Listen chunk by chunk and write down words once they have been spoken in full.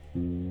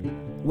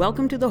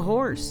Welcome to The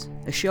Horse,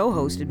 a show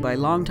hosted by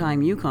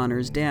longtime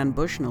Yukoners Dan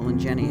Bushnell and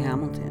Jenny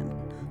Hamilton.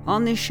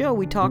 On this show,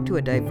 we talk to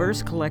a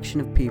diverse collection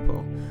of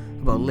people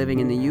about living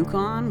in the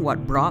Yukon,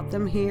 what brought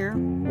them here,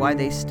 why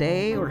they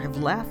stay or have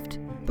left,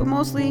 but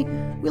mostly,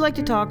 we like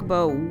to talk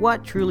about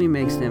what truly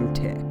makes them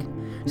tick.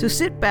 So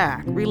sit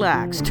back,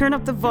 relax, turn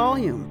up the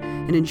volume,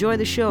 and enjoy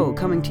the show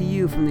coming to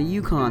you from the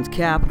Yukon's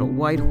capital,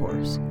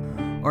 Whitehorse,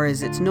 or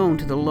as it's known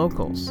to the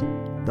locals,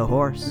 The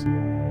Horse.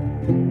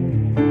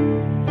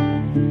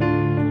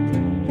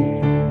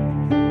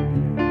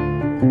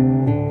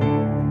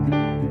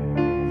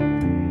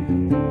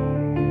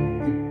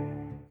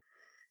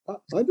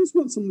 I just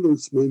want someone to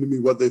explain to me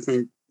what they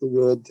think the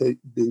world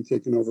being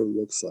taken over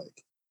looks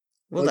like.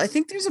 Well, I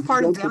think there's a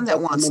part of them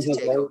that wants to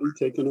take over.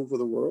 Taken over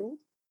the world.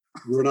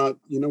 We're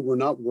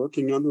not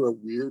working under a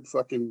weird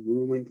fucking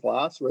ruling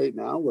class right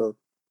now where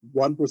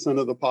 1%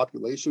 of the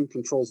population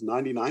controls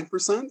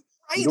 99%.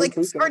 Right, like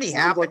it's already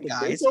happened,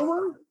 guys.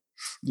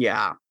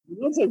 Yeah.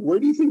 It's like, where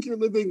do you think you're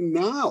living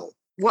now?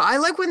 Well, I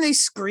like when they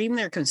scream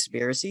their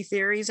conspiracy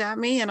theories at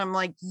me, and I'm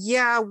like,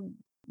 yeah,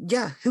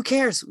 who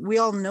cares? We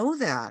all know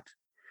that.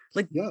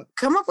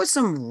 Come up with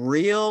some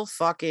real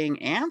fucking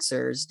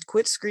answers.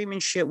 Quit screaming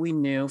shit we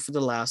knew for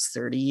the last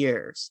 30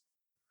 years.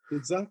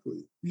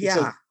 Exactly.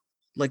 Yeah.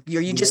 Like,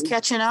 are you just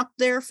catching up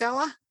there,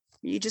 fella? Are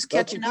you just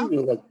catching up?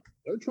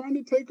 They're trying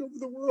to take over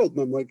the world.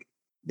 And I'm like,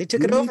 they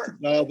took it over.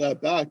 Need to dial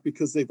that back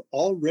because they've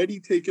already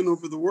taken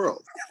over the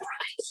world.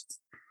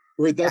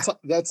 Right.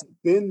 That's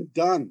been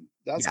done.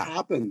 That's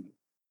happened.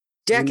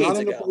 Decades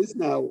ago. Place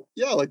now.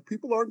 Yeah, like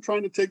people aren't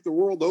trying to take the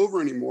world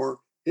over anymore.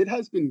 It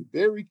has been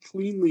very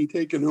cleanly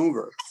taken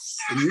over.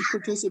 And you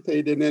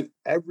participate in it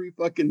every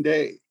fucking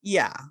day.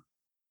 Yeah.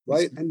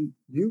 Right. And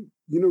you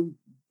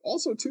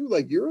also too,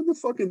 like you're in the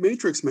fucking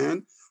matrix,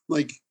 man.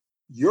 Like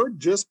you're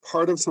just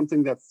part of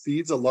something that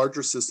feeds a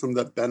larger system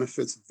that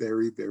benefits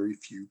very, very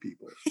few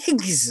people.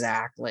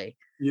 Exactly.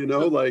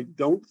 Like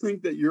don't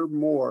think that you're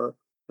more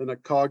than a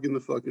cog in the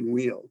fucking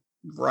wheel.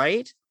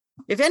 Right.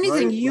 If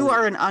anything, you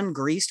are an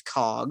ungreased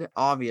cog,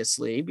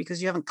 obviously,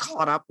 because you haven't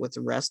caught up with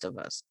the rest of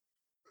us.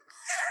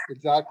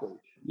 Exactly.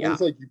 Yeah. And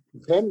it's like you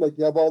pretend like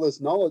you have all this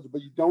knowledge,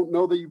 but you don't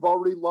know that you've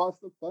already lost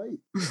the fight.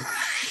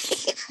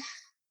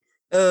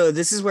 Oh,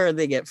 this is where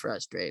they get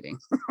frustrating.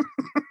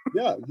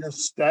 Yeah, you're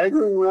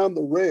staggering around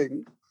the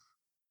ring.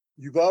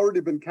 You've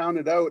already been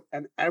counted out,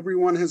 and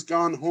everyone has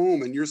gone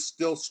home, and you're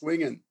still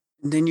swinging.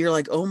 And then you're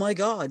like, oh my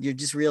God, you're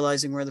just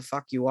realizing where the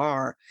fuck you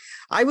are.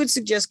 I would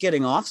suggest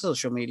getting off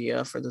social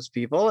media for those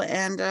people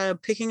and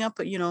picking up,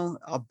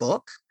 a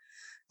book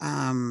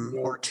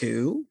or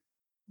two.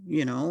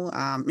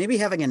 Maybe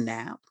having a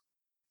nap,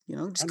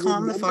 just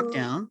calm the fuck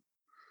down.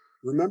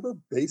 Remember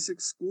basic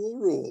school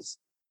rules.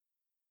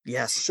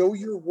 Yes. Show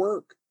your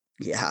work.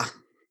 Yeah.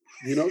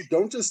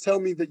 Don't just tell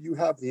me that you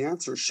have the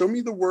answer. Show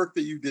me the work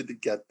that you did to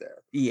get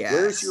there. Yeah.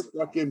 Where's your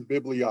fucking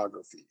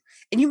bibliography?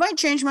 And you might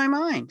change my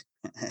mind.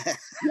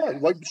 Yeah,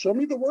 like show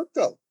me the work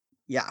though.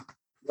 Yeah.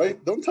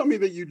 Right. Don't tell me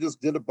that you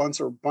just did a bunch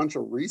of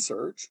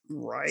research.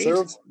 Right.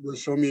 Sarah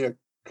was showing me a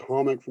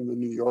comic from the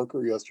New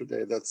Yorker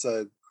yesterday that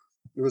said,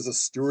 there was a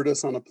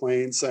stewardess on a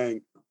plane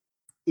saying,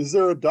 is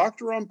there a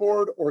doctor on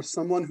board or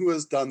someone who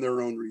has done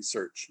their own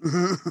research?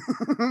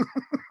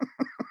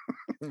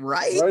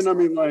 Right. Right. I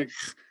mean, like,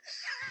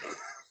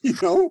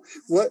 who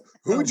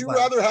would you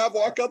rather have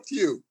walk up to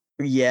you?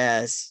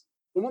 Yes.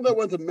 Someone that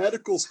went to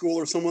medical school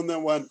or someone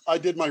that went, I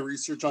did my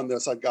research on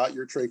this. I got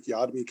your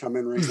tracheotomy. Come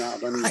in right now.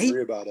 Don't even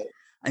worry about it.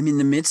 I'm in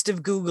the midst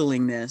of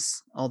Googling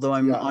this, although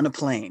I'm on a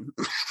plane.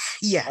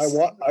 Yes.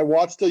 I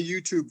watched a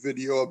YouTube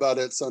video about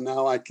it, so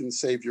now I can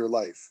save your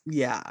life.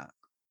 Yeah.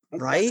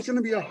 Right? It's going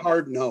to be a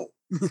hard no.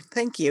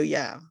 Thank you.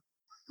 Yeah.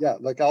 Yeah,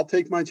 like I'll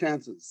take my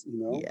chances,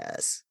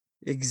 Yes,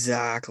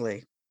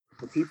 exactly.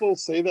 But people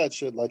say that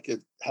shit like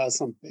it has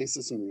some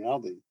basis in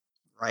reality.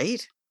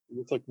 Right? And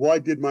it's like, well, I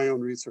did my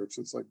own research.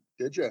 It's like,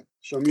 did you?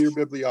 Show me your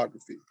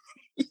bibliography.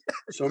 Yes.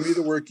 Show me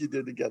the work you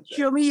did to get there.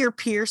 Show me your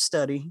peer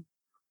study.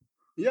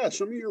 Yeah,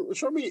 show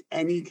me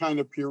any kind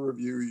of peer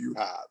review you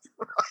have.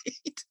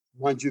 Right.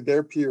 Mind you,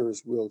 their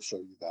peers will show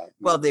you that.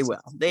 Well, they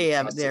will. They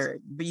have their,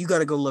 but you got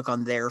to go look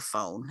on their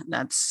phone.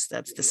 That's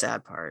the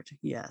sad part.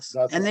 Yes.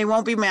 And they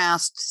won't be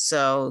masked,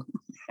 so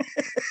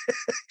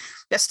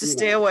best to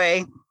stay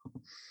away.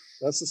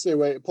 That's to stay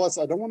away. Plus,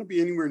 I don't want to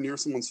be anywhere near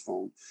someone's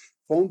phone.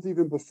 Phones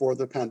even before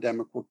the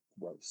pandemic were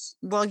gross.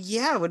 Well,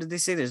 yeah. What did they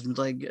say? There's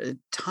like a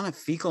ton of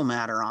fecal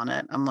matter on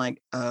it. I'm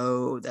like,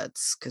 oh,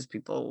 that's because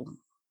people.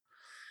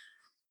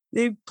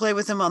 They play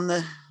with them on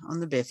the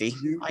biffy.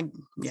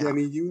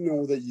 Jenny, you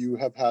know that you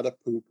have had a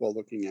poop while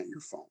looking at your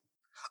phone.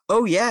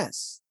 Oh,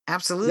 yes,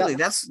 absolutely. Yeah.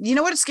 That's,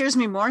 what scares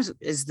me more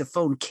is the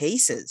phone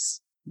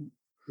cases.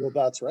 Well,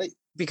 that's right.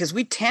 Because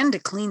we tend to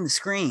clean the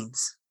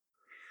screens.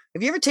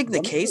 Have you ever taken the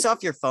case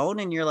off your phone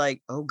and you're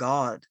like, oh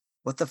God,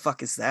 what the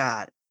fuck is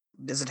that?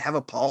 Does it have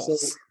a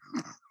pulse?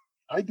 So,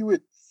 I do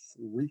it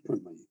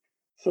frequently.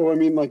 So, I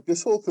mean, like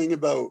this whole thing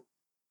about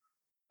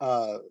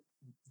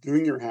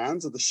doing your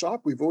hands at the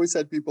shop, we've always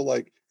had people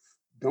like,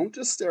 don't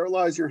just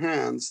sterilize your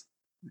hands,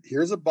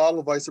 here's a bottle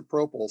of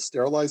isopropyl,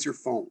 sterilize your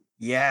phone.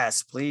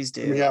 Yes, please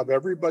And we do. have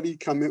everybody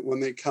come in. When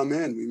they come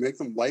in, we make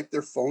them wipe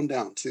their phone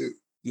down too.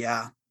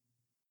 Yeah.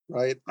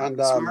 Right. And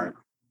Smart.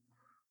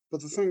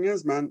 but the thing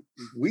is, man,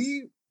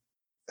 we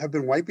have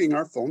been wiping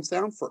our phones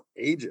down for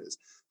ages.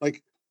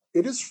 Like,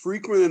 it is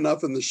frequent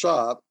enough in the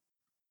shop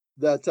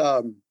that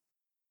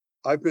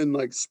I've been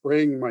like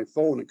spraying my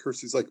phone, and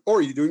Kirsty's like, "Oh,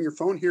 are you doing your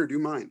phone? Here, do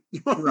mine."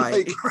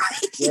 Right. Like,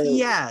 Right. where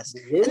Yes.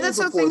 way And that's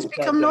how before things the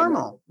become pandemic,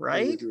 normal, we were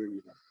right?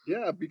 doing that.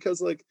 Yeah,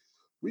 because like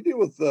we deal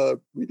with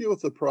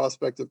the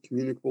prospect of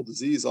communicable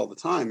disease all the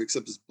time,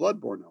 except it's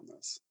bloodborne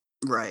illness.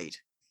 Right.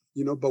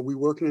 But we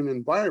work in an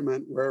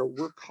environment where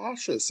we're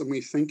cautious and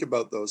we think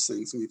about those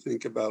things, and we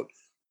think about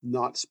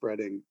not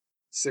spreading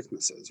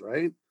sicknesses,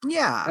 right?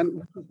 Yeah. And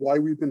which is why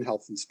we've been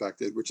health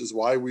inspected, which is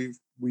why we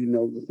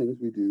know the things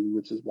we do,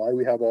 which is why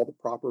we have all the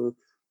proper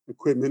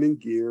equipment and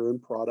gear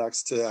and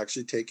products to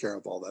actually take care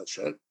of all that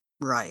shit.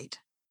 Right.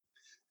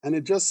 And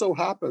it just so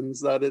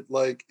happens that it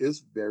like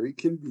is very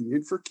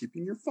convenient for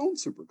keeping your phone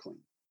super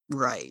clean.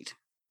 Right.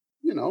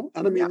 And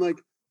I mean, Yeah.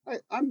 like,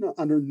 I'm not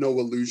under no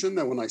illusion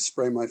that when I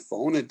spray my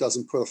phone, it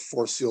doesn't put a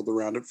force field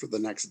around it for the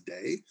next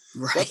day.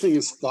 Right. That thing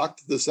is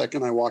fucked the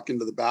second I walk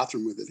into the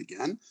bathroom with it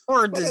again.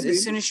 Or But I mean,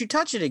 as soon as you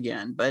touch it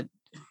again. But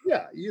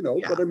yeah,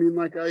 but I mean,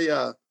 like,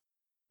 I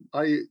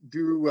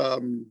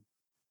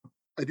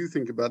do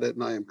think about it,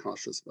 and I am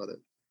cautious about it.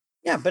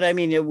 yeah, but I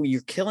mean,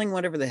 you're killing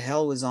whatever the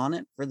hell was on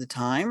it for the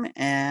time,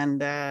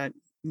 and then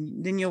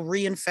you'll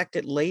reinfect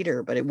it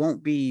later, but it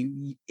won't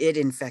be it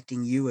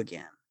infecting you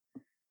again.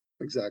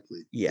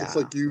 Exactly. Yeah. It's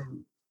like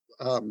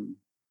um,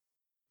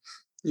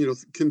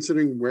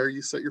 considering where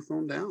you set your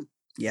phone down.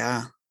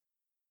 Yeah.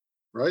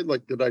 Right?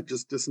 Like, did I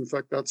just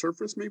disinfect that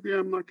surface? Maybe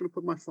I'm not going to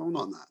put my phone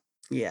on that.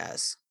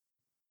 Yes.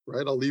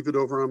 Right? I'll leave it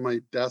over on my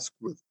desk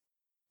with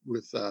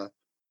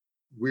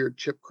weird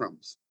chip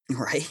crumbs.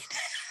 Right.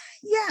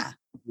 Yeah.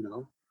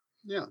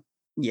 Yeah.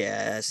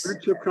 Yes.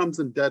 Weird chip crumbs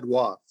and dead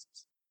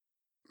wasps.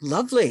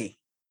 Lovely.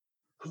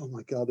 Oh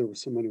my God, there were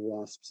so many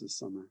wasps this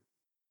summer.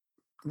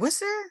 Was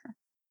there?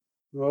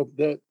 Well,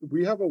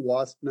 we have a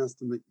wasp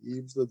nest in the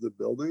eaves of the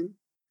building.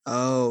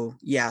 Oh,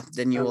 yeah.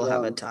 Then you will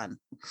have a ton.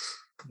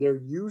 They're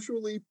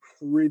usually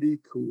pretty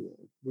cool.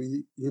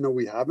 We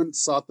haven't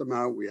sought them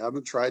out. We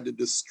haven't tried to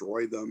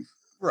destroy them.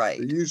 Right.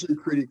 They're usually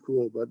pretty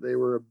cool, but they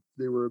were a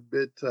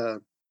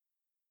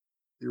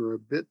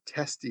bit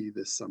testy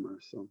this summer.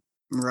 So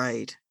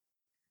right.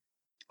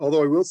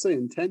 Although I will say,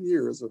 in 10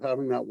 years of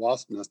having that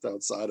wasp nest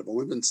outside, I've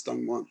only been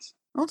stung once.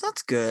 Well,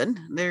 that's good.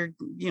 They're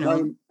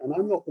And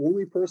I'm the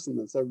only person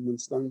that's ever been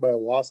stung by a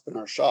wasp in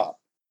our shop.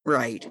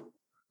 Right.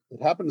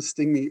 It happened to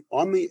sting me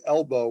on the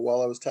elbow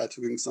while I was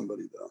tattooing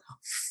somebody, though.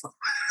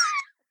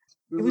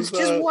 It was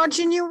just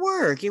watching your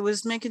work. It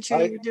was making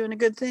sure you were doing a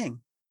good thing.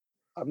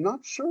 I'm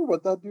not sure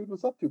what that dude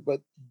was up to,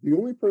 but the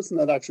only person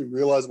that actually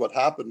realized what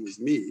happened was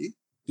me.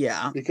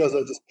 Yeah. Because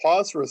I just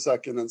paused for a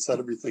second and set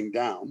everything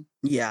down.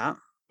 Yeah.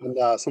 And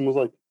someone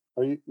was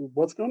like,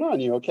 what's going on?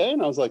 You okay?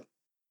 And I was like,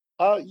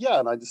 yeah.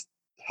 And I just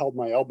held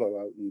my elbow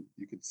out and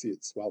you could see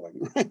it swelling.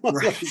 Right?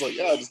 Right. I was like,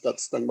 yeah, I just got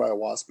stung by a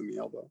wasp in the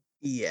elbow.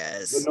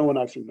 Yes. But no one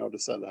actually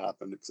noticed that it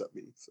happened except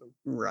me. So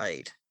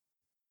right.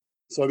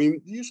 So I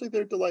mean, usually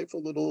they're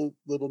delightful little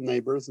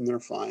neighbors and they're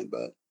fine,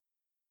 but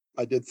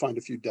I did find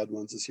a few dead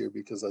ones this year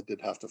because I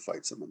did have to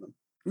fight some of them.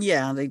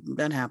 Yeah,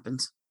 that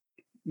happens.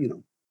 Yeah.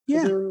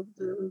 They're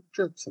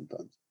jerks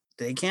sometimes.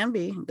 They can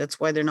be. That's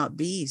why they're not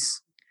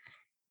bees.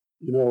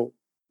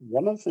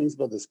 One of the things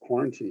about this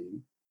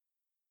quarantine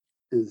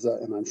is,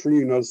 and I'm sure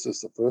you noticed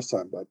this the first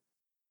time, but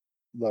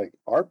like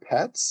our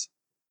pets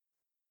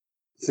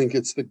think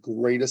it's the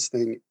greatest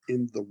thing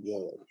in the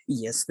world.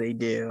 Yes, they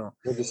do.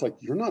 They're just like,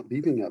 you're not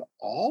leaving at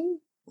all?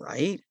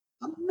 Right?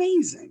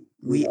 Amazing.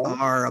 We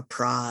are a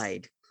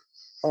pride.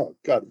 Oh,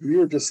 God. We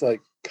are just like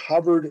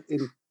covered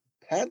in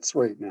pets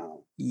right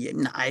now. Yeah,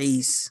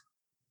 nice.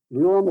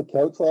 We were on the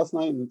couch last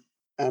night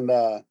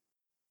and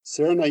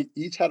Sarah and I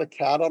each had a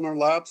cat on our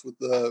laps with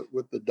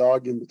the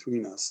dog in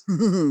between us.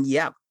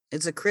 Yep.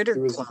 It's a critter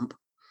clump.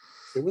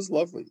 It was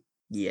lovely.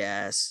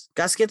 Yes.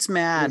 Gus gets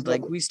mad.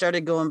 Like we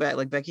started going back,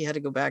 like Becky had to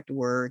go back to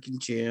work in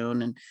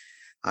June and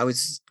I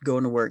was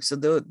going to work. So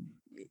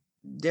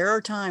there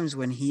are times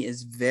when he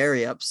is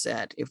very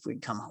upset if we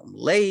come home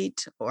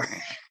late or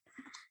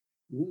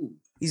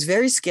he's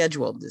very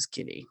scheduled, this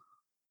kitty.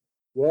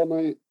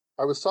 Well,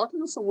 I was talking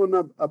to someone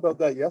about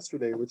that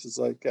yesterday, which is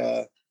like,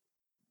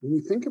 when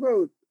you think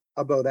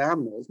about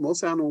animals,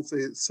 most animals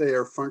they say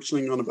are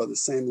functioning on about the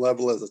same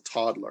level as a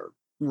toddler.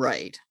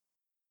 Right.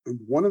 And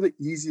one of the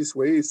easiest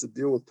ways to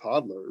deal with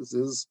toddlers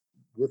is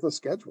with a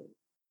schedule.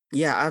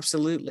 Yeah,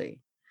 absolutely.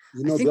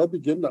 They'll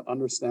begin to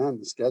understand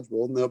the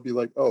schedule and they'll be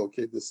like, oh,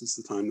 okay, this is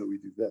the time that we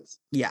do this.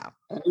 Yeah.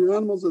 And your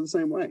animals are the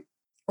same way.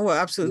 Oh,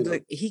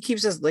 absolutely. He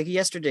keeps us, like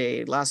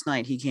last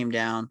night, he came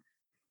down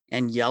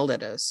and yelled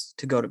at us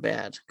to go to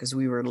bed because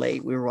we were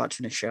late. We were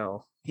watching a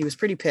show. He was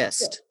pretty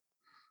pissed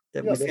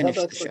that we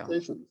finished the show.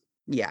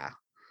 Yeah.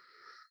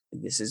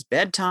 This is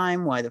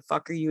bedtime. Why the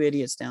fuck are you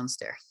idiots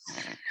downstairs?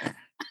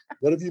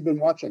 What have you been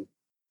watching?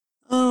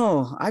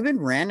 Oh, I've been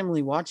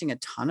randomly watching a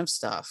ton of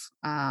stuff.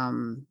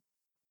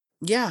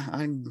 Yeah,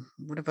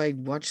 what have I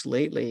watched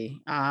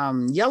lately?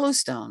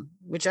 Yellowstone,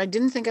 which I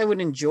didn't think I would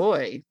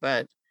enjoy,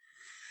 but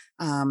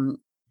um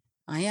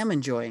I am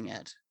enjoying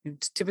it.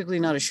 It's typically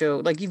not a show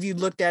like if you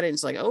looked at it,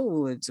 it's like,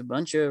 oh, it's a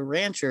bunch of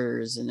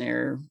ranchers and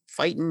they're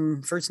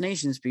fighting First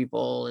Nations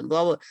people and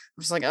blah blah.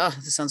 I'm just like, oh,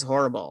 this sounds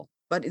horrible.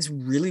 But it's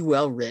really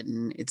well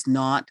written. It's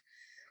not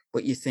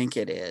what you think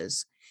it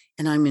is.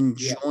 And I'm Yeah.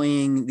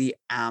 enjoying the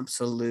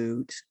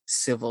absolute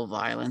civil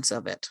violence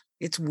of it.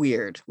 It's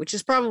weird, which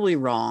is probably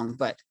wrong,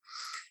 but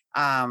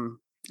um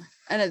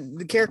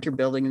the character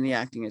building and the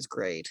acting is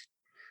great.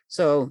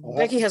 So I'll have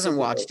Becky to check hasn't it out.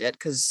 watched it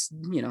because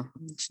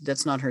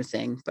that's not her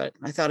thing. But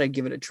I thought I'd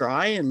give it a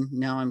try, and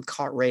now I'm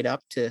caught right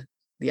up to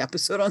the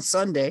episode on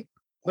Sunday.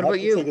 What I'll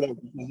have about to check you? it out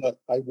because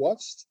I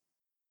watched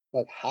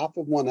like half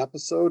of one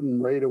episode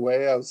and right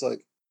away I was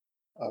like,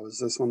 oh, is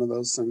this one of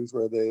those things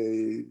where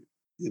they,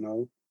 you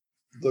know,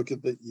 look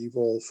at the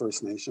evil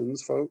First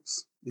Nations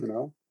folks, you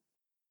know?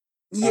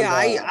 Yeah,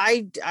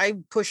 And I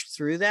pushed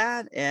through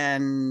that,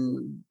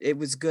 and it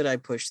was good. I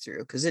pushed through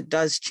because it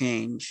does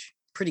change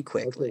pretty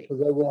okay, quickly.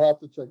 because I will have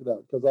to check it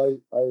out because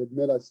I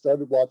admit I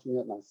started watching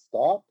it and I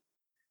stopped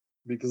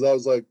because I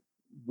was like,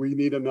 we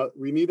need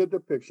a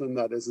depiction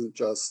that isn't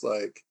just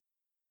like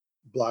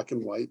black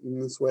and white in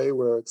this way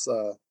where it's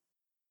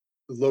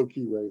low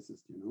key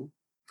racist, you know?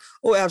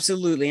 Oh,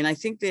 absolutely. And I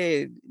think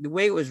the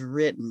way it was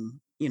written,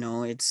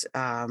 it's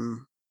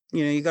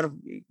you got to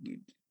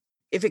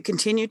if it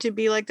continued to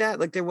be like that,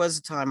 like there was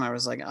a time I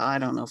was like, I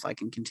don't know if I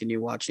can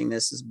continue watching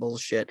this is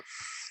bullshit.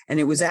 And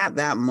it was Yeah, at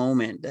that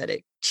moment that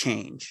it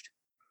changed.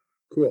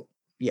 cool.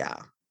 Yeah.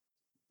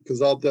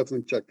 Because I'll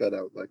definitely check that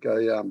out. Like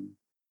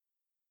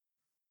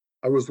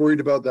I was worried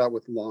about that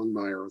with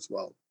Longmire as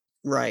well.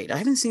 Right. I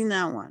haven't seen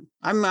that one.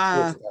 I'm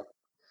It's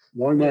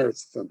Longmire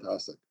is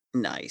fantastic.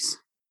 nice.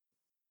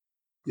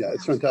 Yeah,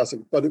 it's fantastic.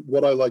 But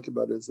what I like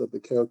about it is that the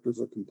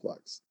characters are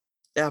complex.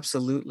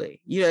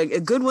 Absolutely. Yeah, a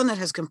good one that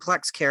has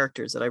complex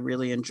characters that I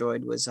really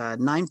enjoyed was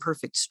Nine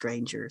Perfect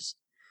Strangers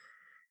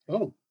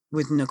Oh,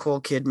 with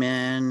Nicole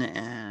Kidman,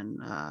 and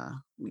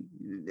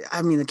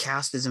I mean the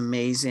cast is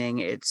amazing.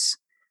 It's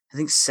I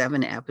think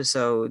 7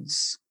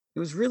 episodes. It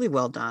was really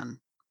well done.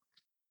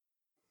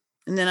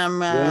 And then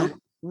I'm yeah.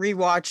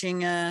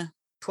 rewatching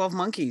 12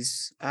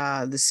 Monkeys,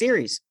 the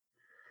series.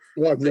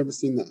 Well, I've never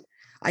seen that.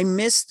 I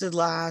missed the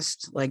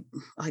last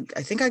I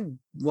think I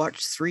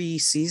watched 3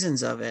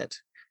 seasons of it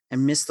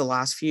and missed the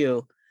last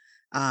few.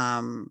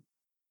 Um,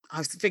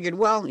 I figured,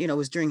 well, it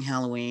was during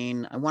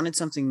Halloween. I wanted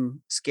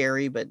something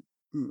scary, but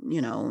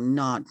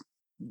not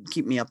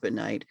keep me up at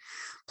night.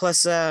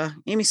 Plus,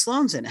 Amy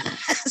Sloane's in it,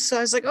 so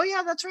I was like, oh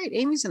yeah, that's right,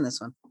 Amy's in this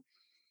one.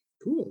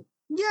 Cool.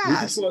 We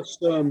just Yes.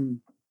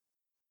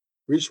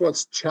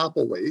 watched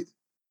Chapelwaite,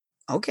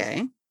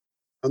 Okay.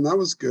 and that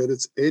was good.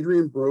 It's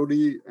Adrian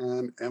Brody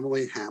and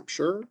Emily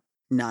Hampshire.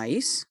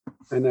 Nice.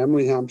 And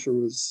Emily Hampshire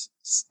was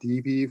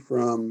Stevie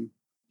from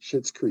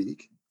Schitt's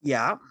Creek.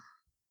 Yeah.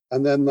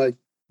 And then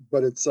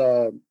but it's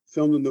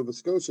filmed in Nova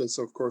Scotia,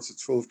 so of course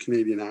it's full of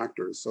Canadian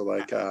actors. So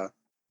like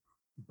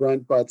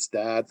Brent Butt's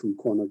dad from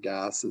Corner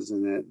Gas is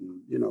in it,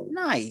 and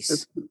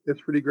Nice.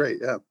 it's pretty great.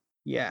 Yeah.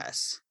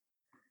 Yes.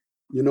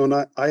 And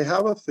I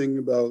have a thing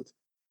about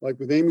like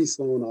with Amy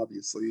Sloan,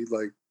 obviously,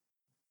 like,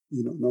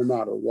 no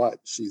matter what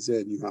she's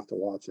in, you have to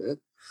watch it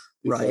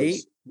Right.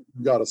 because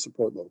you got to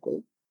support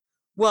local.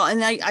 Well,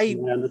 and And I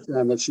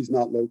understand that she's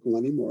not local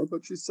anymore,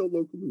 but she's still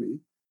local to me.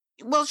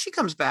 well, she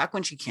comes back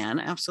when she can.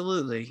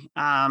 Absolutely.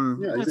 Yeah,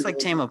 It's like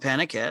Tamo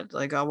Pennicott.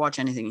 Like I'll watch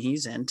anything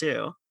he's in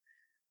too.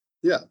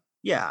 yeah,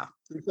 Yeah.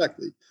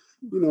 exactly.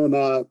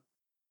 And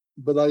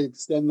but I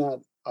extend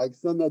that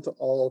to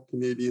all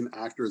Canadian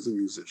actors and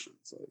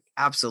musicians. Like,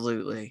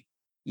 Absolutely.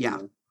 Yeah.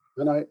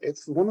 And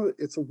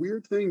it's a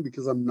weird thing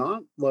because I'm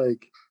not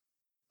like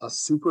a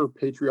super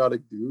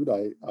patriotic dude.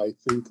 I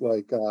think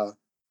like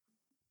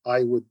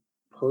I would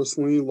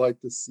personally like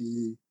to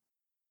see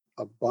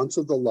a bunch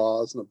of the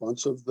laws and a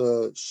bunch of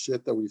the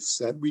shit that we've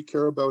said we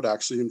care about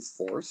actually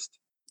enforced.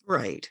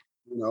 Right.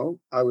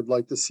 I would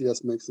like to see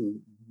us make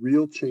some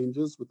real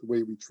changes with the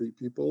way we treat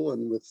people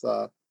and with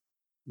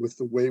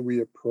the way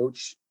we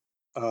approach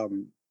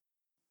um,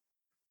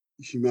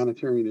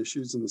 humanitarian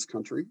issues in this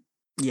country.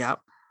 Yeah.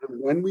 And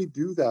when we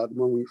do that,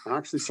 when we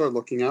actually start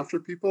looking after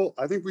people,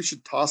 I think we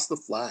should toss the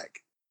flag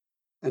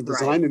and Right.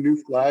 design a new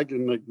flag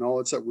and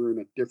acknowledge that we're in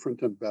a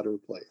different and better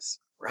place.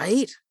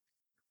 Right.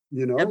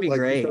 That'd be Like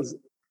great.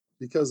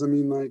 because I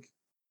mean, like,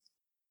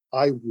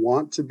 I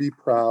want to be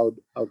proud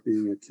of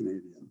being a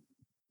Canadian,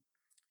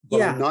 but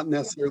I'm Yeah. not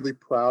necessarily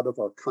proud of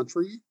our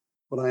country,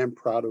 but I am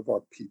proud of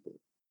our people.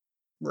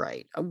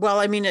 Right. Well,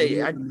 I mean, You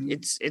know what I mean?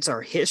 it's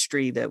our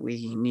history that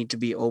we need to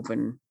be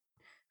open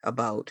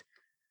about.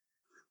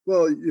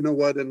 Well, you know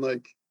what, and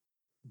like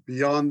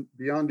beyond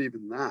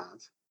even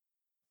that,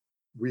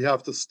 we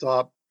have to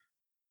stop.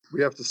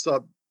 We have to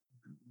stop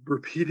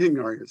repeating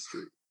our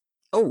history.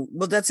 Oh,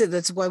 well, that's it.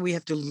 That's why we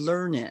have to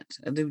learn it.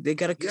 They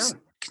got Yeah.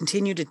 to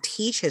continue to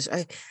teach us.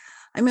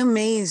 I'm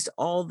amazed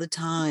all the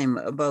time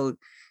about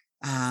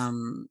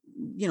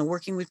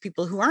working with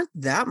people who aren't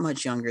that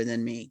much younger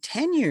than me,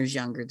 10 years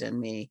younger than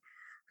me,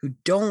 who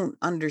don't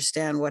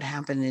understand what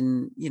happened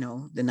in,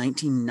 the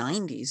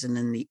 1990s and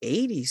in the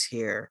 80s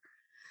here.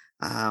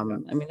 I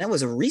mean, that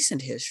was a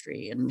recent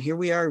history, and here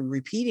we are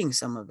repeating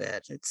some of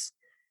it.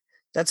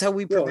 That's how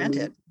we Well, I prevent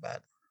it. mean,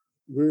 But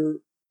we're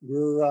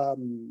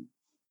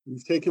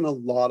we've taken a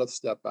lot of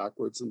step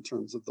backwards in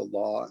terms of the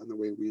law and the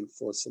way we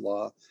enforce the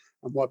law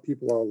and what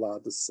people are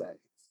allowed to say.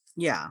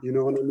 yeah, You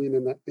know what I mean?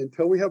 And that,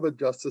 until we have a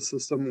justice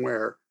system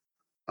where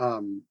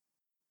um,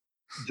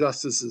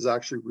 justice is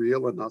actually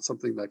real and not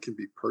something that can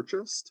be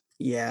purchased,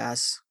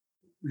 yes,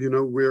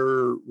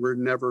 we're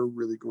never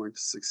really going to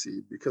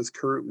succeed, because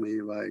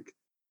currently, like,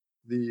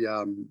 the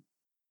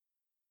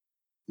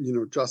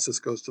justice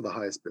goes to the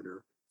highest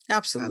bidder, and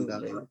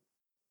absolutely.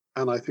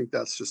 I think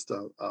that's just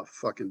a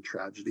fucking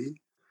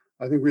tragedy.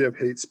 I think we have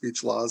hate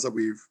speech laws that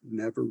we've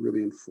never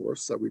really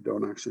enforced, that we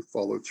don't actually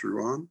follow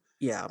through on.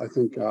 Yeah, I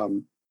think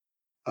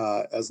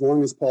as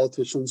long as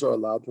politicians are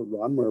allowed to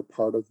run, where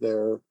part of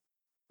their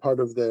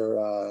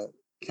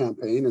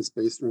campaign is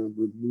based around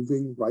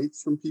removing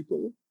rights from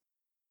people,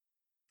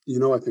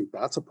 I think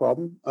that's a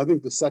problem. I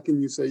think the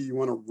second you say you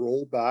want to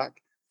roll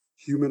back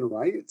human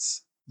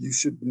rights, you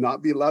should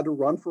not be allowed to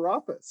run for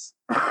office.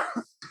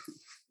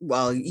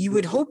 well, you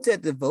would hope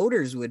that the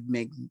voters would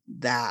make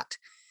that.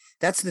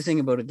 That's the thing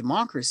about a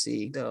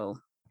democracy, though,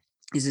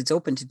 is it's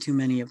open to too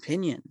many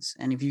opinions.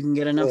 And if you can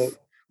get enough Well,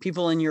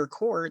 people in your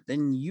court,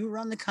 then you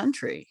run the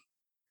country.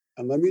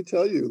 and let me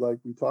tell you, like,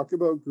 we talk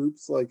about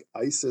groups like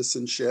ISIS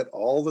and shit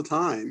all the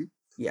time,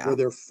 Yeah, where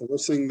they're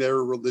forcing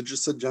their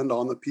religious agenda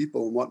on the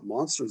people and what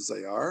monsters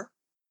they are.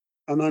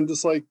 And I'm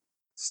just like,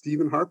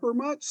 Stephen Harper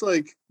much?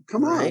 Like,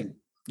 come right. on.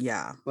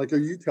 Yeah, Like, are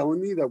you telling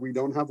me that we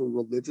don't have a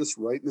religious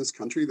right in this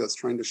country that's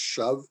trying to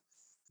shove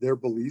their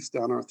beliefs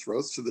down our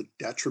throats to the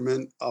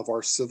detriment of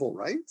our civil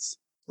rights?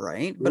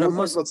 right. We But want to talk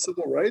most, about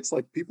civil rights.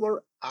 Like, people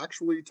are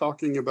actually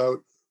talking about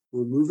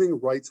removing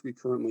rights we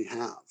currently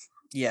have.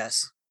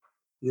 yes,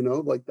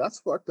 Like, that's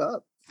fucked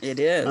up. it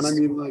And I is.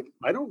 mean, like,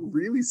 I don't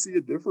really see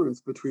a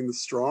difference between the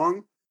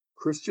strong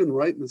Christian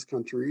right in this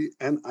country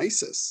and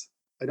ISIS.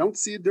 I don't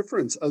see a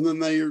difference, other than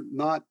they're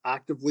not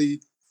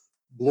actively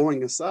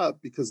blowing us up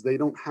because they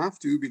don't have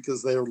to,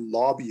 because they're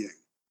lobbying.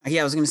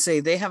 Yeah, I was going to say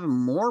they have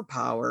more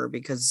power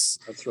because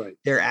That's right.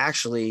 they're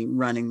actually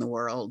running the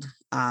world.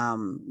 Yeah.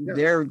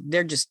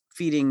 They're just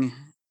feeding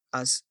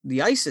us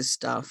the ISIS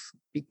stuff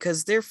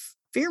because they're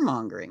fear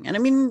mongering, and I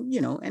mean,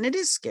 and it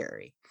is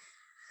scary.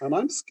 And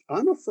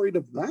I'm afraid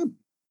of them.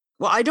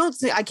 Well, I don't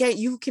think I can't.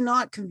 You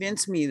cannot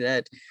convince me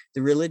that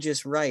the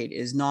religious right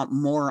is not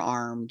more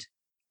armed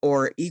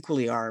or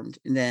equally armed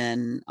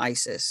than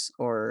ISIS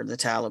or the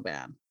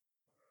Taliban.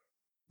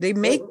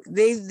 Well,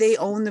 They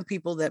own the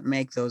people that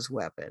make those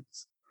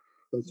weapons.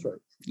 that's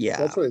right. Yeah,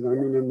 That's right. I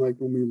mean, and like,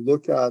 when we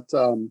look at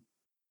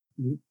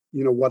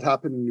what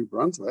happened in New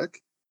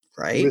Brunswick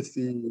right. with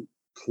the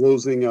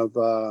closing of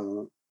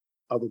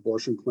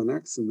abortion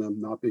clinics and them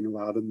not being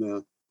allowed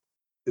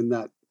in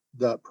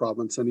that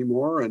province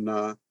anymore,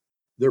 and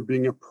there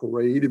being a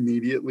parade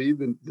immediately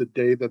the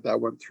day that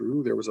went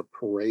through. There was a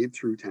parade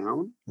through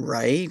town.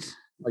 Right.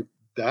 Like,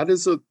 that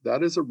is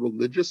a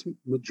religious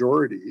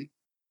majority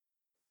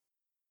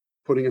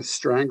putting a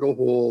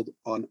stranglehold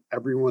on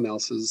everyone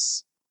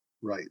else's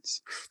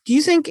rights. Do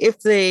you think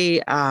if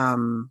they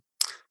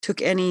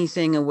took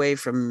anything away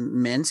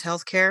from men's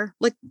health care,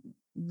 like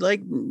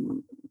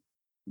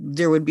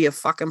there would be a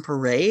fucking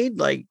parade?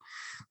 Like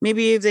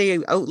maybe if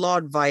they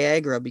outlawed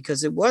Viagra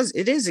because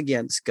it is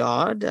against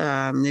God.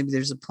 Maybe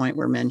there's a point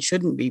where men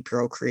shouldn't be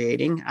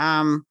procreating.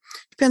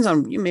 Depends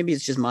on you. Maybe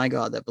it's just my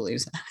God that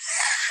believes that.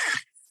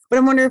 But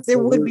I'm wondering if there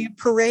Well, would be a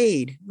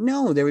parade.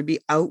 No, there would be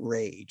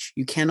outrage.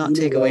 You cannot you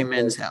know take away what,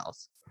 men's like,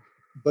 health.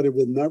 but it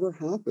will never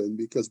happen,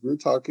 because we're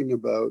talking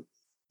about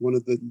one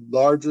of the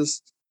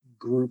largest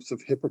groups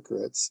of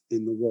hypocrites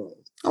in the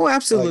world. Oh, Like,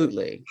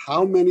 absolutely.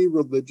 how many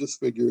religious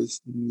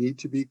figures need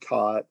to be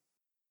caught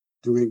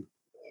doing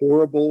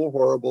horrible,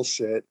 horrible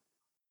shit,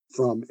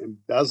 from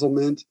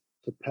embezzlement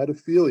to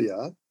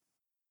pedophilia,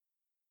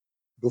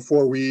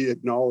 before we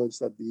acknowledge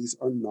that these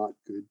are not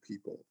good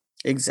people,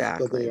 that they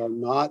Exactly. are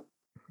not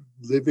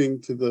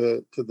living to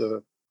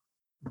the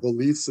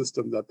belief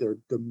system that they're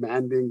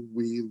demanding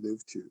we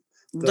live to,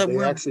 that That they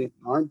we're actually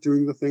aren't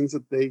doing the things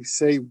that they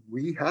say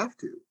we have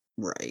to.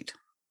 right.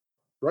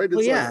 Right? Well,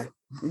 It's like,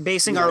 yeah,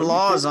 basing our you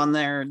laws can't.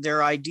 on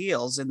their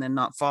ideals and then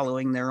not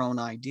following their own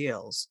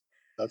ideals.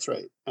 That's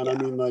right. And I Yeah.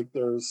 mean, like,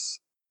 it's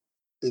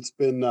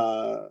been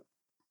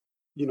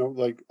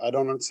like, I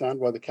don't understand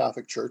why the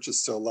Catholic Church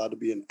is still allowed to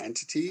be an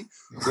entity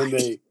when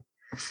Right.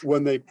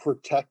 they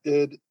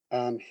protected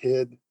and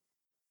hid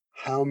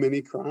how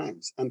many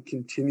crimes and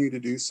continue to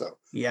do so. Like,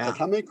 Yeah.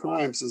 how many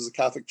crimes does the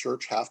Catholic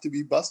Church have to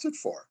be busted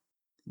for?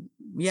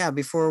 Yeah.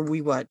 Before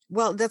we what?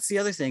 Well, that's the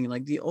other thing.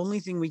 Like the only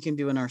thing we can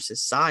do in our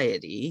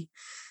society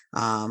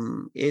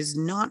is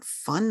not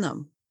fund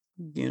them.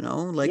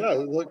 Like Yeah,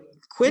 look,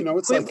 quit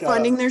it's quit like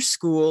funding their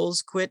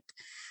schools, quit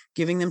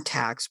giving them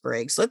tax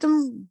breaks. Let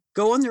them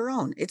go on their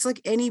own. It's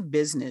like any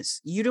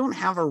business. You don't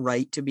have a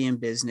right to be in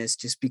business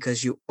just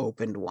because you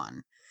opened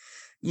one.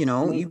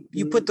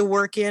 You put the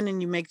work in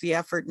and you make the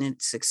effort and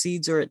it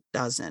succeeds or it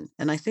doesn't.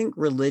 And I think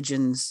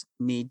religions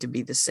need to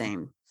be the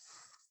same.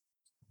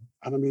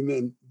 And I mean,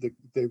 then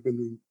they've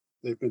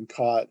been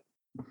caught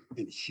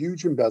in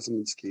huge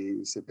embezzlement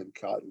schemes. They've been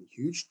caught in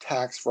huge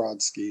tax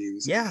fraud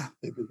schemes. Yeah.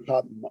 They've been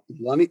caught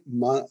money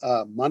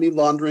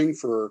laundering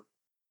for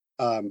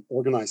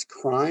organized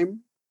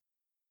crime,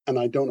 and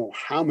I don't know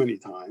how many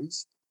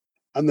times.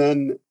 And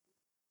then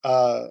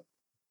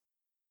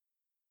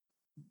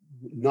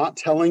not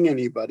telling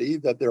anybody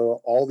that there are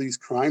all these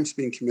crimes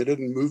being committed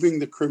and moving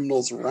the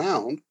criminals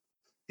around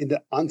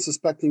into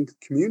unsuspecting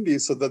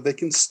communities so that they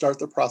can start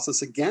the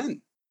process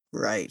again.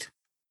 Right.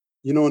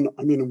 And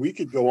I mean, we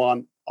could go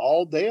on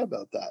all day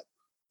about that.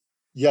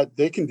 Yet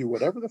they can do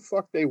whatever the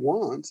fuck they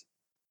want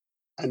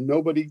and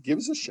nobody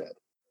gives a shit.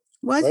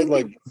 Well,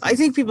 I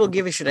think people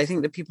give a shit. I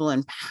think the people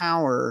in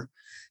power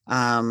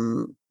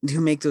who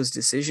make those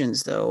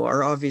decisions, though,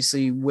 are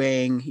obviously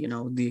weighing,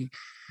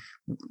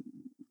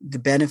 the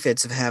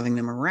benefits of having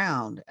them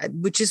around,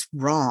 which is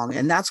wrong.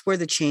 And that's where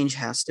the change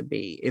has to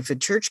be. If a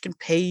church can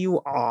pay you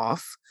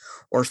off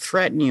or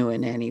threaten you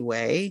in any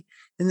way,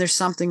 then there's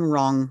something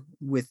wrong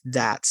with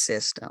that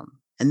system.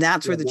 And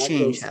that's where the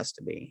change has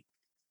to be.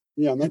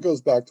 Yeah, and that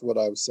goes back to what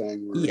I was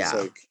saying, where it's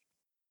like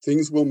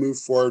things will move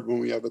forward when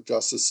we have a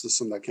justice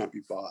system that can't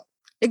be bought.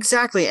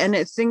 Exactly. And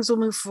things will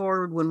move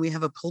forward when we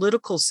have a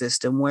political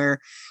system where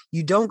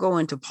you don't go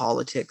into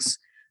politics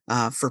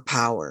for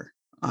power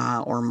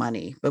or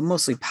money, but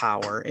mostly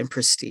power and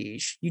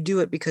prestige. You do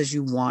it because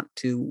you want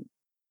to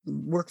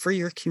work for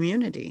your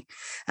community.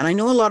 And I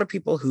know a lot of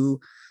people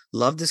who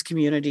love this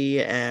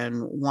community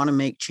and want to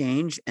make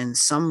change, and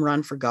some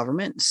run for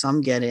government, some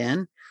get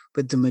in,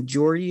 but the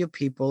majority of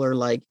people are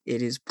like,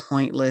 it is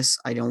pointless.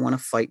 I don't want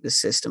to fight the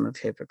system of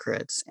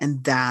hypocrites.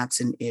 And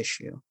that's an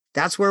issue.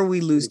 That's where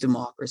we lose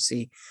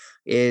democracy,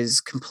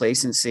 is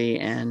complacency.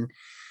 And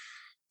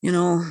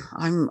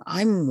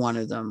I'm one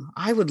of them.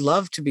 I would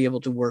love to be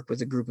able to work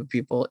with a group of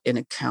people in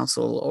a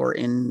council or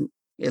in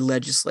a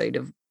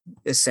legislative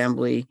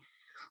assembly,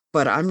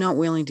 but I'm not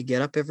willing to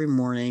get up every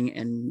morning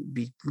and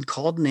be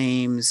called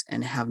names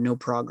and have no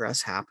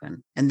progress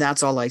happen. And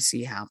that's all I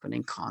see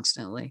happening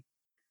constantly.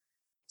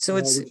 So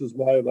which is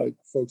why like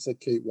folks like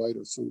Kate White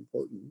are so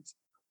important.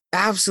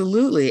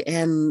 Absolutely.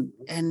 And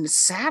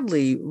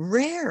sadly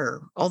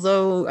rare,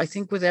 although I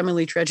think with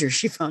Emily Treasure,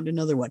 she found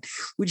another one,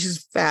 which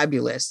is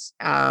fabulous.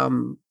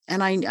 And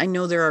I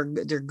know there are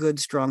good,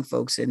 strong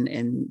folks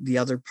in the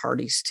other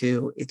parties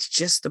too. It's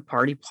just the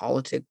party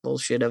politic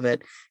bullshit of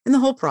it and the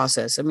whole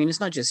process. I mean,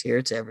 it's not just here,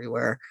 it's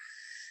everywhere.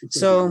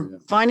 So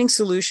finding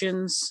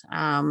solutions.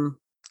 I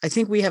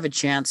think we have a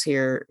chance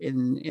here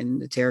in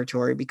the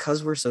territory,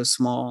 because we're so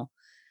small,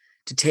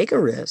 to take a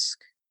risk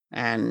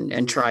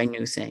and try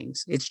new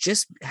things. It's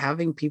just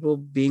having people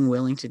being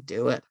willing to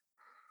do it.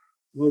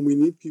 Well, we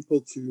need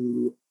people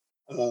to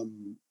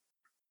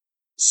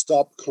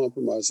stop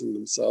compromising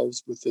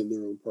themselves within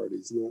their own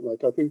parties.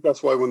 Like, I think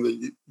that's why when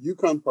the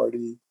Yukon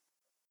Party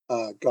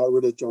got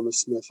rid of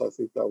Jonas Smith, I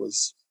think that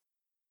was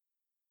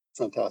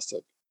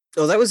fantastic.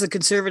 Oh, that was the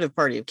Conservative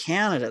Party of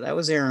Canada. That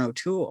was Aaron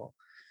O'Toole,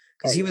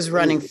 because he was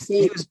running.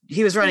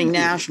 He was running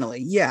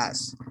nationally.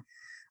 Yes.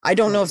 I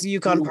don't know if the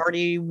Yukon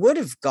Party would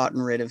have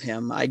gotten rid of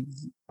him.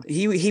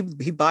 He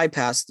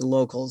bypassed the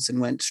locals and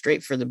went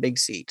straight for the big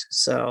seat.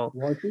 So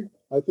well,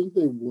 I think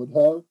they would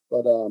have,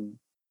 but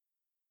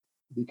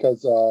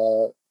because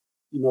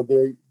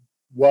they,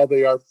 while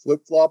they are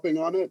flip flopping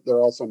on it, they're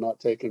also not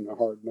taking a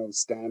hard nosed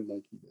stand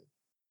like he did.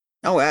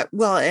 Oh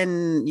well,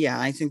 and yeah,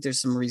 I think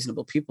there's some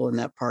reasonable people in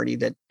that party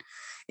that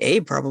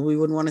probably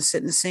wouldn't want to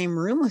sit in the same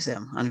room with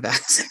him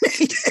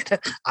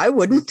unvaccinated. I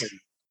wouldn't.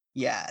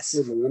 Yes.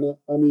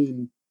 I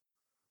mean,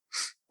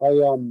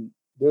 there are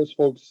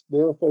folks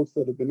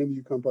that have been in the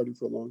Yukon Party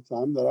for a long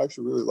time that I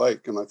actually really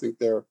like, and I think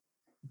they're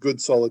good,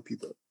 solid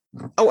people.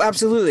 Oh,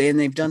 absolutely. And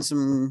they've done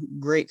some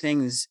great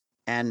things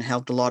and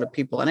helped a lot of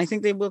people. And I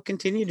think they will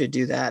continue to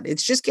do that.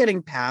 It's just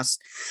getting past,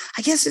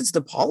 I guess it's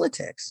the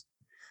politics,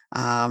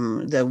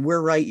 that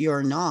we're right,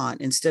 you're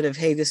not, instead of,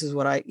 hey, this is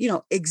what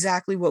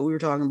exactly what we were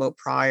talking about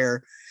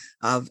prior,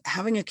 of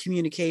having a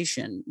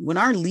communication. When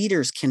our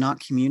leaders cannot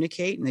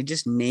communicate and they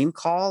just name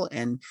call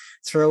and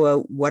throw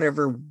out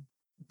whatever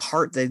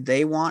part that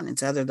they want,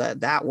 it's either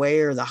that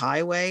way or the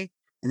highway,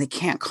 and they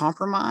can't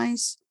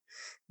compromise.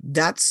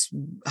 That's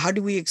how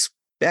do we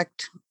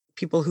expect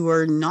people who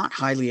are not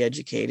highly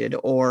educated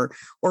or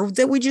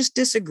that we just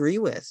disagree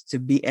with to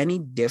be any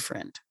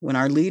different when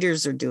our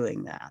leaders are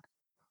doing that?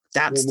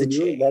 That's the change.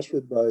 You're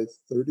elected by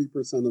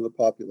 30% of the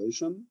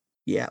population.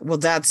 Yeah, well,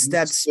 that's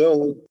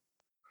still,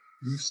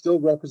 you still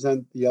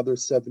represent the other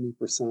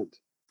 70%.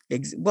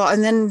 Well,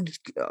 and then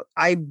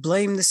I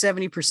blame the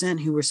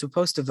 70% who were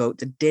supposed to vote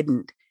that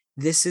didn't.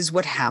 This is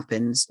what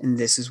happens, and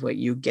this is what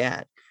you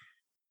get.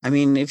 I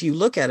mean, if you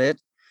look at it,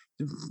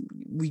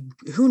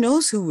 who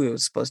knows who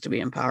was supposed to be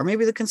in power?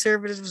 Maybe the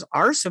Conservatives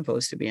are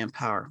supposed to be in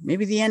power.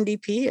 Maybe the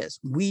NDP is.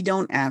 We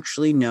don't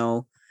actually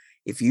know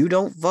If you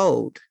don't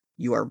vote,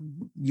 you are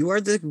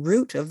the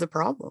root of the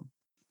problem.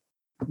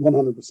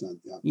 100%.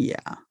 Yeah.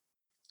 Yeah.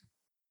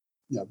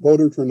 Yeah.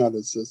 Voter turnout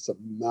is just a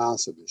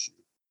massive issue.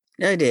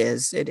 It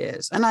is.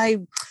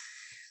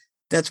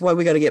 That's why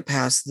we got to get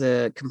past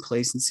the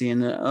complacency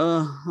and the,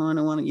 I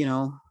don't want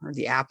to, or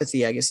the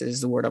apathy, I guess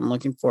is the word I'm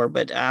looking for.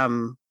 But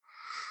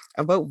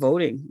about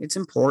voting, it's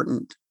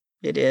important.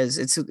 It is.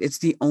 It's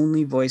the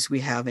only voice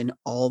we have in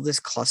all this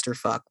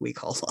clusterfuck we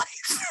call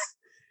life.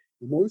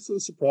 I'm always so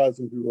surprised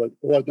when people are like,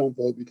 oh, I don't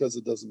vote because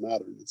it doesn't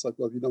matter. It's like,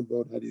 well, if you don't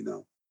vote, how do you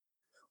know?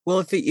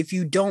 Well, if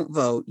you don't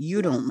vote,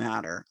 you don't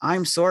matter.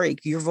 I'm sorry,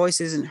 your voice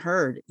isn't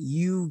heard.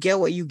 You get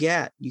what you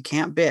get. You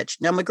can't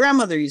bitch. Now, my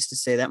grandmother used to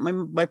say that.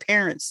 My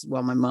parents,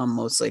 well, my mom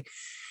mostly,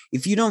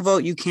 if you don't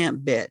vote, you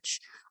can't bitch.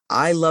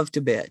 I love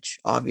to bitch.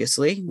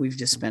 Obviously, we've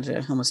just spent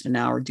almost an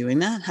hour doing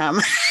that.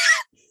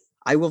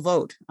 I will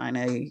vote, and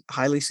I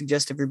highly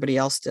suggest everybody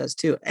else does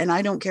too. And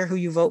I don't care who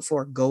you vote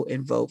for. Go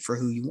and vote for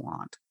who you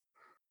want.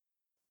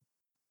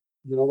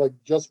 Like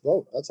just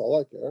vote. That's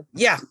all I care.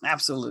 Yeah,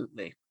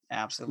 absolutely.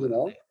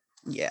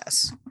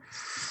 Yes.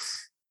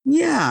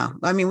 Yeah.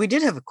 I mean, we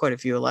did have quite a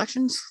few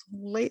elections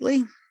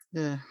lately,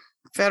 the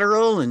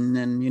federal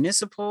and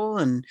municipal.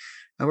 And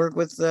I work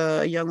with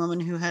a young woman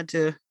who had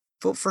to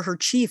vote for her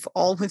chief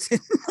all within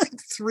like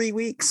 3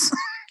 weeks.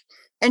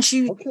 And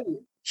she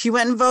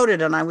went and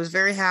voted, and I was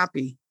very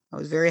happy. I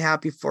was very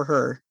happy for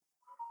her.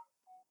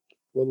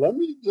 Well, let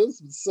me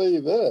just say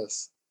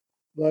this.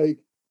 Like,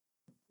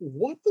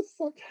 what the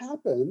fuck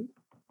happened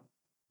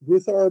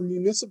with our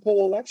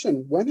municipal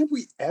election? When have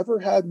we ever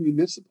had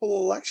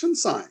municipal election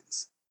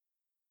signs?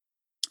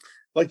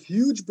 Like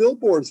huge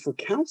billboards for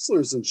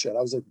councillors and shit.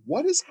 I was like,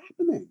 what is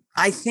happening?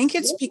 I think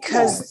it's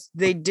because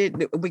they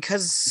didn't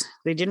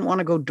want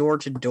to go door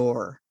to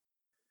door.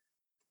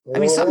 I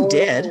mean, some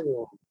did.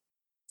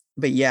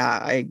 But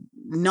yeah,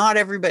 not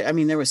everybody, I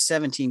mean, there was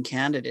 17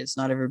 candidates.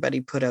 Not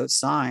everybody put out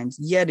signs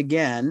yet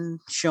again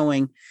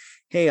showing,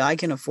 hey, I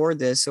can afford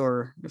this,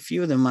 or a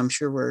few of them I'm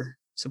sure were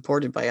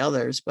supported by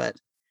others, but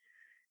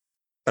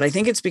I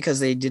think it's because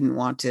they didn't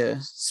want to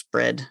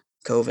spread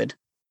COVID.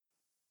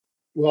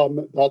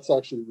 Well, that's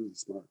actually really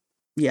smart.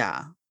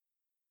 Yeah.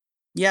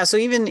 Yeah. So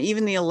even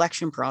the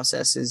election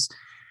process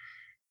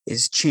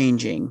is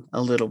changing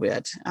a little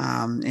bit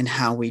in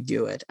how we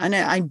do it. And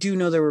I do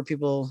know there were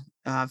people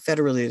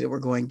federally that were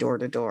going door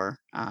to door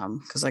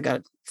because I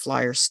got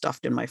flyers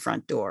stuffed in my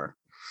front door.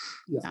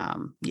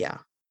 Yeah.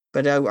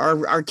 But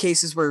our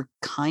cases were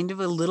kind of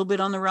a little bit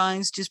on the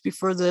rise just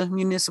before the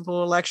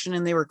municipal election,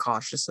 and they were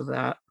cautious of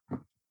that.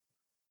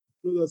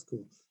 Oh, that's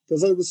cool.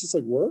 Because I was just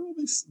like, where are all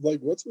these, like,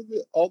 what's with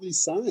all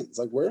these signs?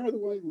 Like, where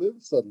do I live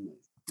suddenly?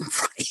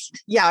 Right.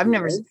 Yeah, I've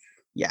never,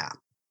 yeah.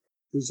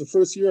 It was the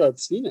first year I've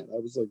seen it. I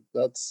was like,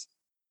 that's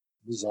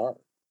bizarre.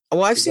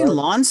 Oh, I've seen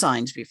lawn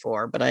signs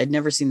before, but I had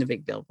never seen the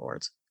big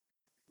billboards.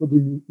 For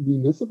the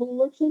municipal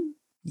election?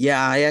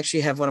 Yeah, I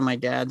actually have one of my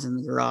dad's in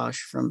the garage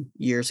from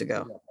years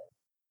ago. Yeah.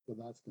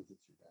 Well, that's because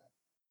it's your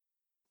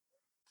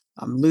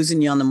dad. I'm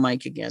losing you on the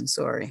mic again.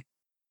 Sorry.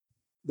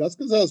 That's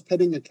because I was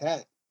petting a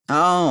cat.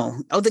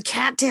 Oh, the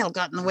cattail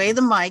got in the way of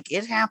the mic.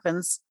 It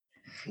happens.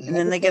 And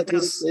then they get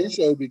those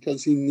show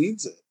because he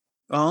needs it.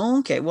 Oh,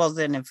 okay. Well,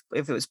 then if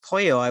it was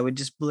Pollo, I would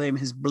just blame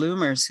his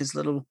bloomers, his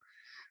little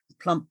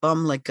plump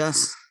bum like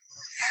us.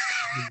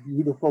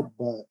 Beautiful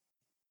butt.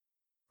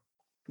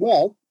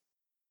 Well,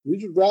 we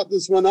should wrap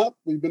this one up.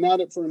 We've been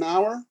at it for an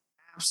hour.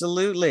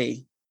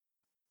 Absolutely.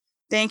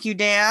 Thank you,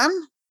 Dan.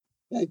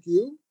 Thank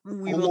you.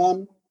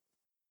 We'll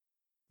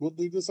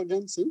do this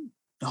again soon.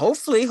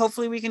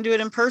 Hopefully we can do it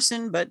in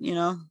person, but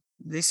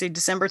they say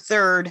December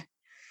 3rd.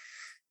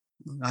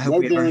 I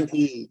hope no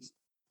guarantees.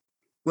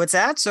 What's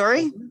that?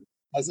 Sorry?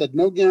 I said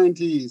no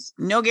guarantees.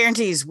 No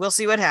guarantees. We'll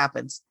see what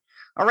happens.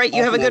 All right,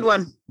 you have a good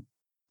one.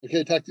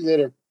 Okay, talk to you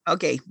later.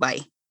 Okay,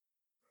 bye.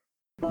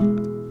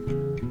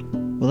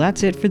 Well,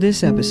 that's it for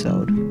this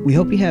episode. We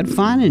hope you had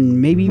fun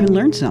and maybe even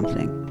learned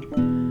something.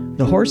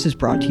 The Horse is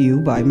brought to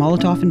you by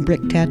Molotov and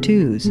Brick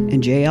Tattoos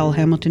and J.L.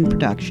 Hamilton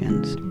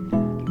Productions.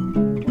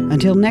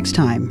 Until next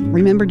time,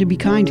 remember to be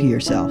kind to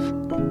yourself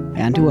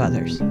and to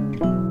others.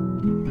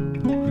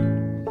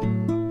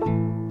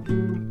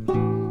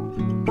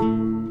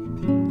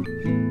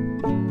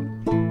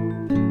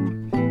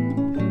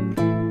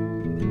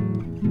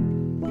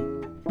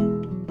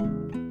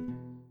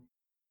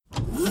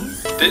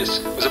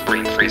 This was a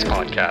Brain Freeze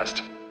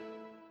podcast.